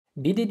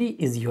BDD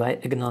is UI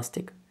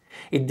agnostic.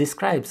 It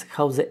describes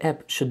how the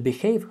app should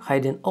behave,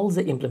 hiding all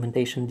the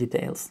implementation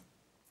details.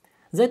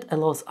 That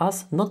allows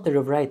us not to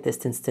rewrite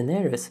testing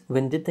scenarios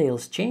when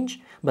details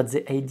change, but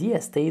the idea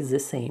stays the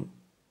same.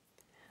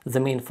 The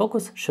main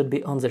focus should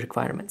be on the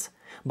requirements.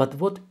 But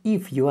what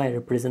if UI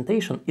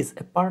representation is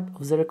a part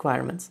of the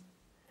requirements?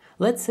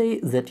 Let's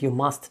say that you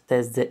must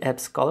test the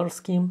app's color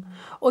scheme,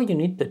 or you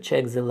need to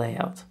check the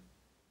layout.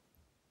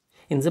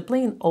 In the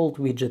plain old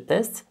widget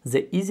tests,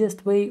 the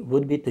easiest way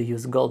would be to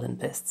use golden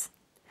tests.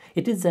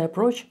 It is the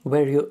approach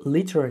where you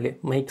literally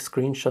make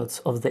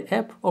screenshots of the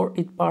app or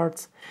its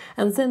parts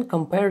and then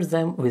compare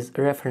them with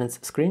reference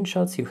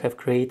screenshots you have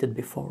created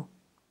before.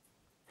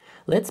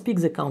 Let's pick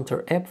the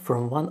counter app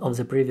from one of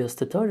the previous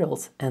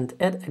tutorials and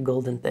add a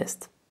golden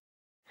test.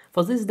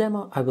 For this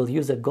demo, I will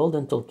use a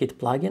Golden Toolkit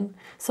plugin,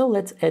 so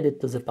let's add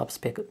it to the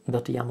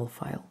pubspec.yaml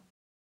file.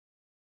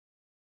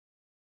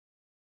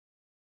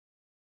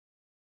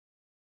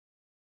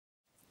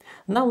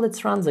 Now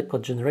let's run the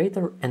code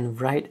generator and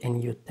write a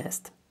new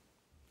test.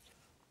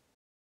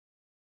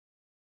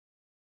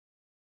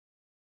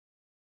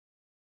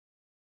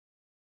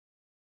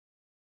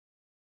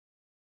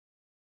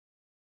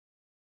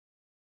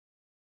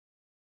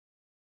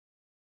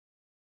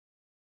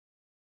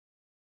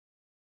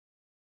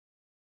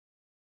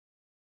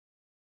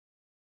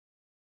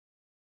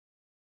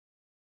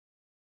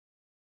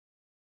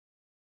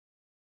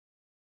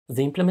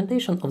 The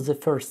implementation of the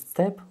first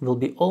step will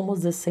be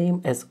almost the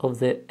same as of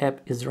the app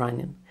is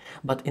running,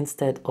 but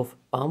instead of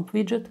pump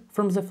widget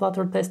from the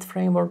Flutter test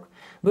framework,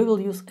 we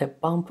will use a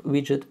pump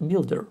widget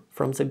builder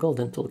from the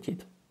Golden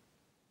Toolkit.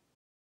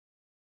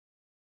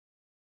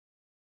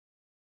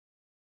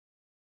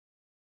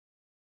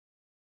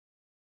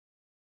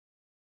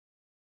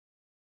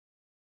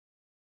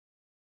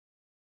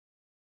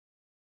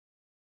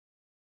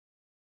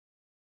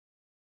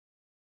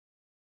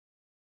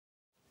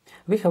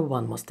 We have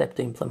one more step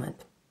to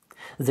implement.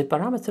 The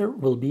parameter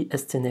will be a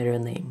scenario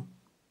name.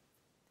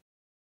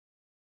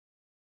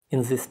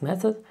 In this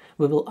method,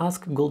 we will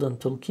ask Golden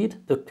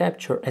Toolkit to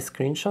capture a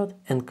screenshot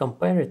and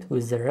compare it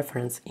with the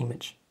reference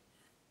image.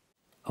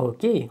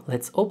 Okay,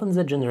 let's open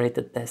the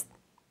generated test.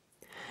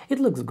 It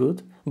looks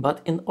good,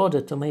 but in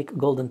order to make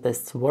golden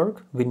tests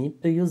work, we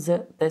need to use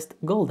the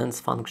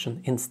test_goldens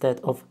function instead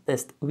of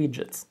test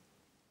widgets.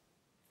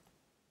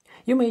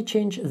 You may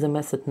change the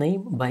method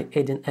name by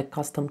adding a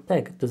custom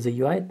tag to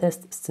the UI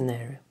test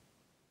scenario.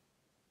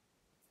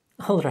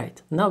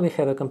 Alright, now we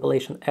have a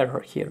compilation error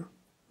here.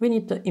 We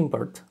need to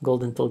import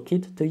Golden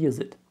Toolkit to use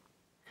it.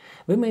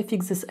 We may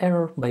fix this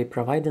error by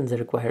providing the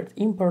required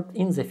import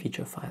in the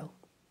feature file.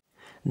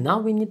 Now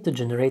we need to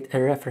generate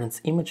a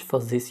reference image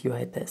for this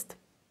UI test.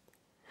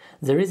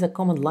 There is a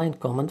command line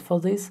command for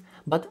this,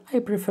 but I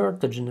prefer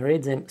to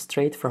generate them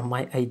straight from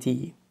my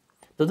IDE.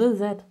 To do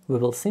that, we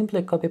will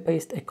simply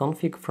copy-paste a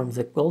config from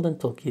the Golden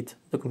Toolkit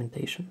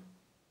documentation.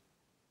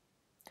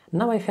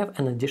 Now I have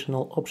an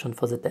additional option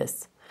for the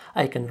tests.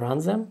 I can run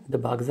them,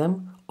 debug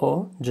them,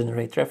 or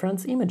generate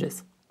reference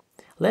images.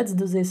 Let's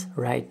do this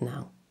right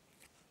now.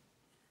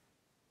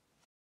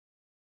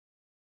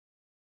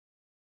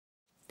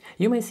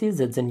 You may see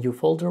that the new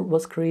folder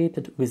was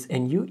created with a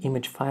new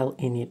image file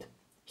in it.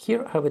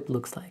 Here how it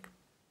looks like.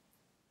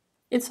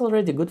 It's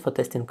already good for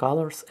testing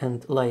colors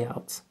and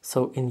layouts,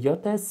 so in your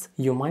tests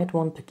you might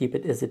want to keep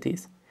it as it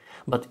is.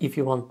 But if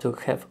you want to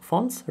have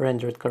fonts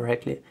rendered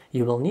correctly,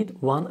 you will need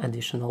one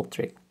additional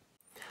trick.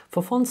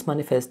 For fonts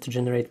manifest to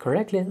generate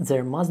correctly,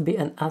 there must be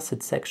an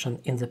asset section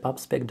in the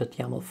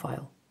pubspec.yaml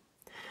file.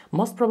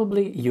 Most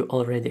probably you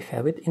already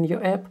have it in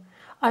your app.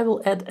 I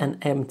will add an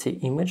empty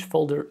image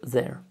folder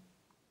there.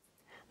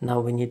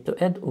 Now we need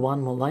to add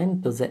one more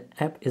line to the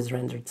app is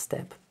rendered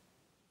step.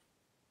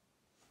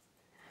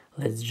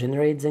 Let's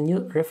generate the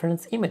new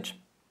reference image.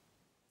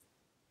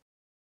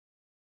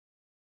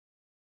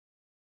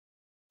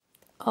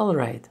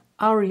 Alright,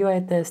 our UI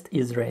test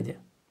is ready.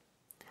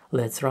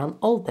 Let's run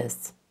all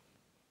tests.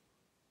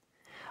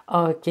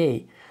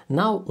 Okay,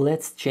 now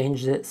let's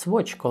change the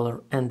swatch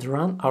color and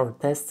run our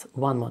tests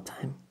one more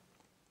time.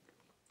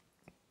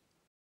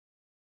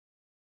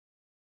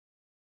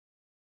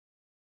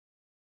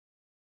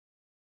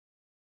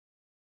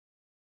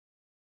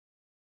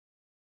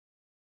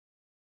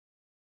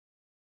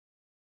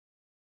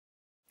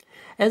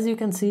 As you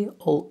can see,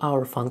 all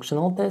our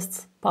functional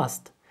tests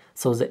passed,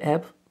 so the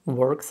app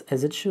works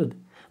as it should,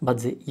 but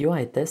the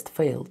UI test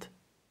failed.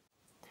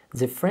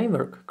 The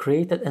framework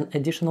created an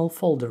additional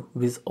folder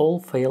with all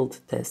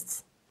failed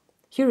tests.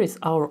 Here is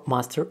our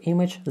master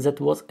image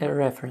that was a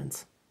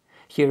reference.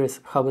 Here is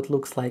how it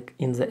looks like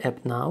in the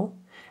app now,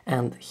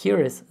 and here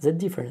is the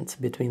difference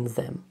between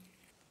them.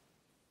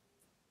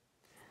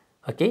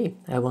 Okay,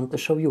 I want to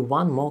show you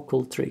one more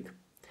cool trick.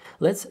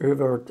 Let's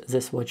revert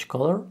the swatch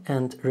color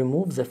and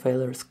remove the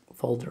failures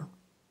folder.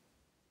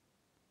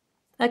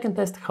 I can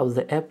test how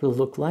the app will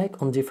look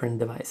like on different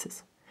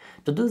devices.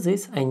 To do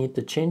this, I need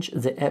to change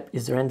the app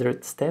is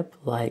rendered step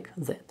like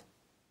that.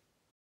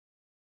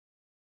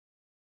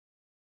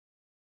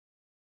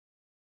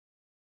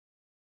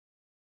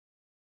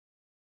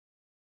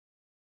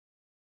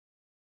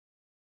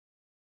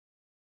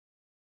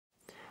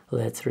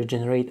 Let's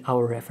regenerate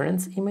our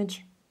reference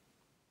image.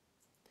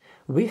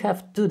 We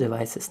have two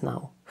devices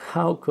now.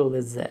 How cool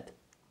is that?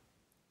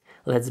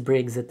 Let's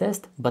break the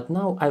test, but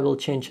now I will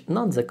change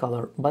not the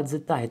color, but the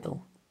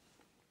title.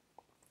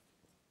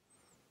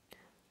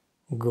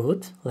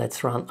 Good,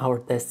 let's run our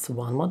tests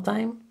one more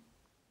time.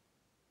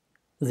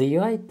 The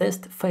UI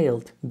test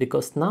failed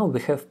because now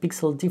we have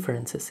pixel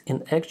differences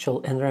in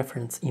actual and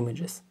reference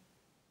images.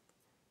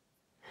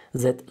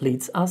 That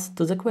leads us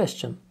to the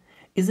question,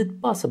 is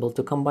it possible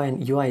to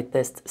combine UI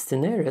test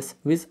scenarios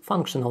with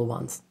functional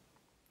ones?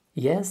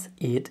 Yes,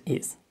 it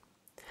is.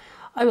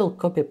 I will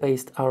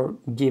copy-paste our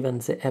given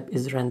the app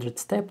is rendered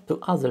step to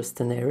other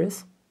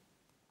scenarios,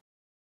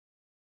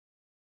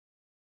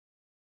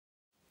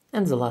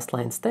 and the last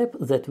line step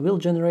that will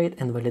generate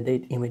and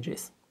validate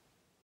images.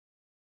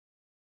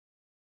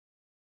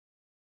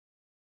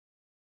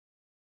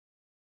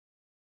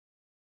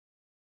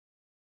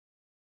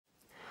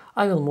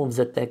 I will move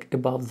the tag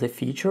above the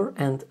feature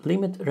and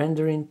limit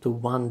rendering to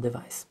one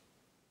device.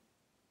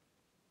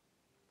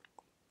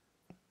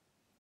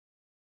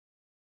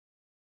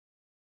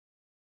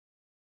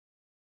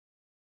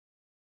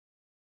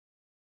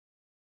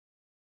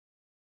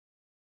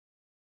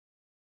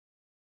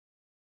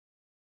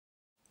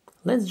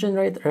 Let's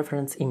generate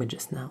reference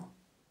images now.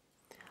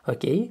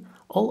 Okay,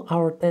 all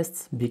our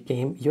tests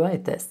became UI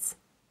tests.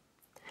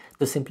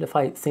 To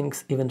simplify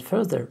things even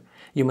further,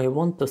 you may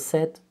want to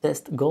set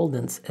test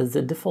goldens as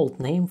the default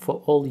name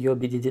for all your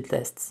BDD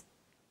tests.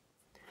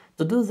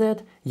 To do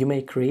that, you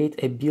may create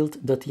a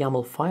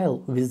build.yaml file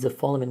with the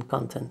following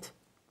content.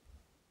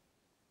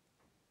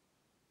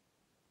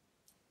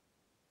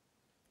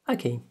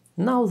 Okay,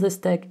 now this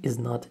tag is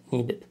not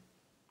needed.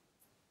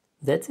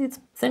 That's it.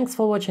 Thanks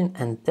for watching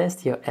and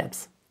test your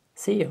apps.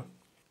 See you!